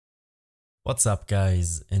What's up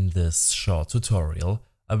guys, in this short tutorial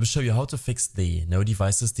I will show you how to fix the no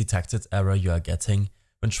devices detected error you are getting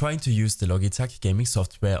when trying to use the Logitech Gaming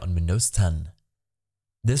Software on Windows 10.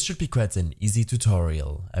 This should be quite an easy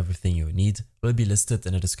tutorial. Everything you need will be listed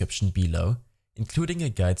in the description below, including a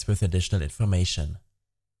guide with additional information.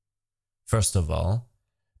 First of all,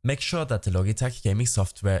 make sure that the Logitech Gaming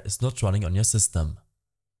Software is not running on your system.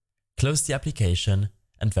 Close the application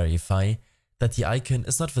and verify that the icon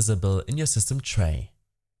is not visible in your system tray.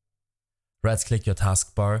 Right-click your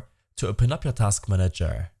taskbar to open up your task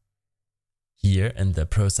manager. Here in the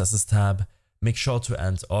Processes tab, make sure to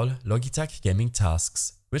end all Logitech gaming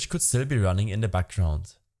tasks, which could still be running in the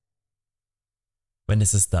background. When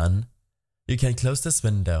this is done, you can close this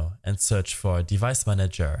window and search for Device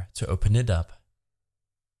Manager to open it up.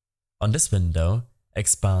 On this window,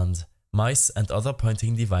 expand Mice and other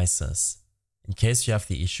pointing devices, in case you have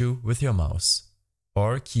the issue with your mouse,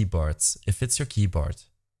 or keyboards if it's your keyboard.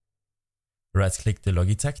 Right-click the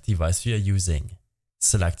Logitech device you are using,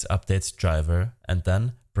 select Update Driver and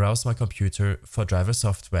then Browse My Computer for driver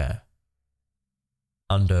software.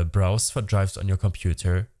 Under Browse for drives on your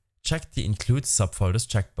computer, check the Include subfolders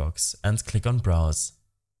checkbox and click on Browse.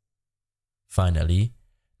 Finally,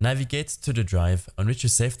 navigate to the drive on which you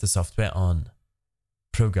saved the software on.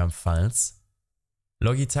 Program Files,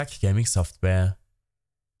 Logitech Gaming Software,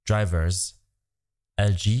 Drivers,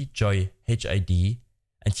 LG Joy HID,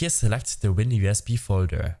 and here select the WinUSB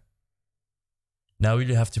folder. Now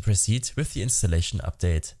you'll have to proceed with the installation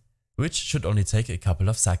update, which should only take a couple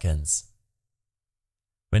of seconds.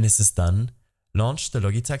 When this is done, launch the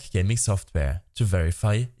Logitech Gaming Software to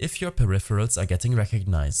verify if your peripherals are getting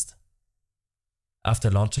recognized. After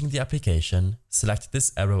launching the application, select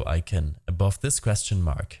this arrow icon above this question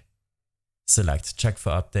mark. Select Check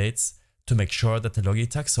for Updates to make sure that the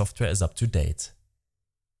Logitech software is up to date.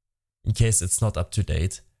 In case it's not up to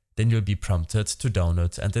date, then you'll be prompted to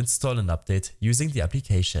download and install an update using the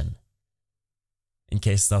application. In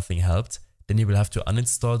case nothing helped, then you will have to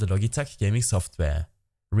uninstall the Logitech Gaming Software,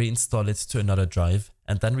 reinstall it to another drive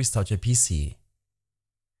and then restart your PC.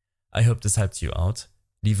 I hope this helped you out.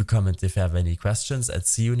 Leave a comment if you have any questions and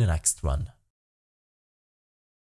see you in the next one.